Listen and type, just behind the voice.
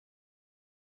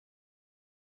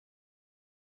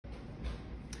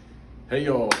Hey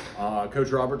y'all, Coach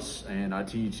Roberts, and I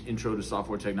teach Intro to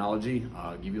Software Technology.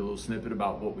 Give you a little snippet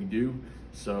about what we do.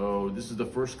 So this is the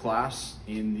first class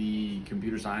in the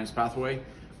computer science pathway.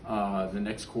 The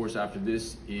next course after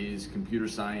this is Computer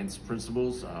Science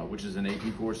Principles, which is an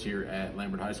AP course here at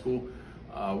Lambert High School.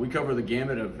 We cover the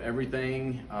gamut of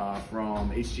everything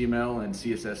from HTML and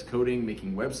CSS coding,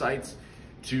 making websites,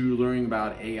 to learning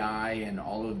about AI and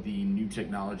all of the new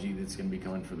technology that's going to be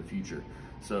coming for the future.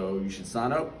 So you should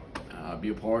sign up, be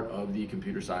a part of the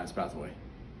computer science pathway.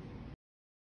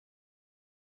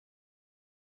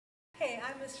 Hey,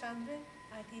 I'm Ms. Chandran.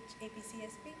 I teach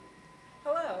AP-CSP.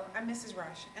 Hello, I'm Mrs.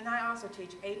 Rush, and I also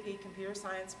teach AP Computer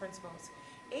Science Principles.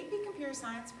 AP Computer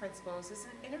Science Principles is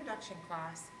an introduction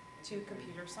class to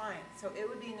computer science. So it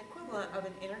would be an equivalent of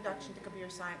an introduction to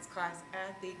computer science class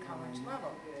at the college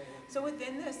level. So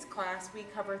within this class, we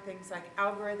cover things like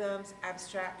algorithms,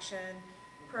 abstraction,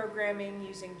 programming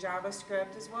using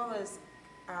JavaScript, as well as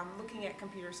looking at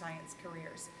computer science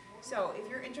careers. So if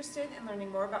you're interested in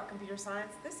learning more about computer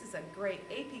science, this is a great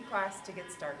AP class to get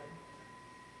started.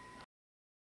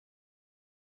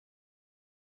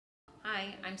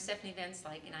 Hi, I'm Stephanie Van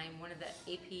Slyke, and I'm one of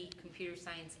the AP Computer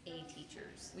Science A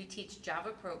teachers. We teach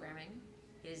Java programming.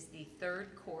 It is the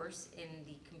third course in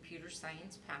the computer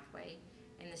science pathway,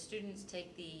 and the students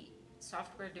take the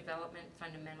software development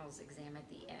fundamentals exam at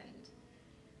the end.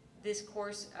 This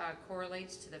course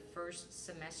correlates to the first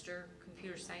semester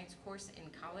computer science course in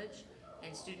college,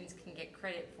 and students can get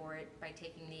credit for it by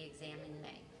taking the exam in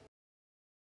May.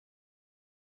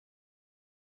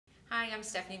 Hi, I'm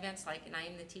Stephanie Van Slyke, and I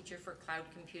am the teacher for cloud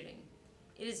computing.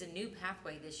 It is a new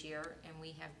pathway this year, and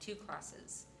we have two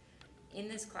classes. In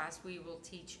this class, we will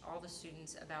teach all the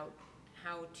students about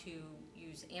how to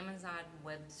use Amazon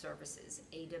Web Services,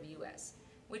 AWS,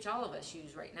 which all of us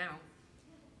use right now.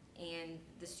 And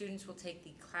the students will take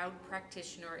the Cloud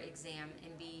Practitioner exam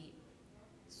and be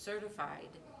certified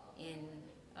in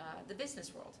the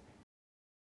business world.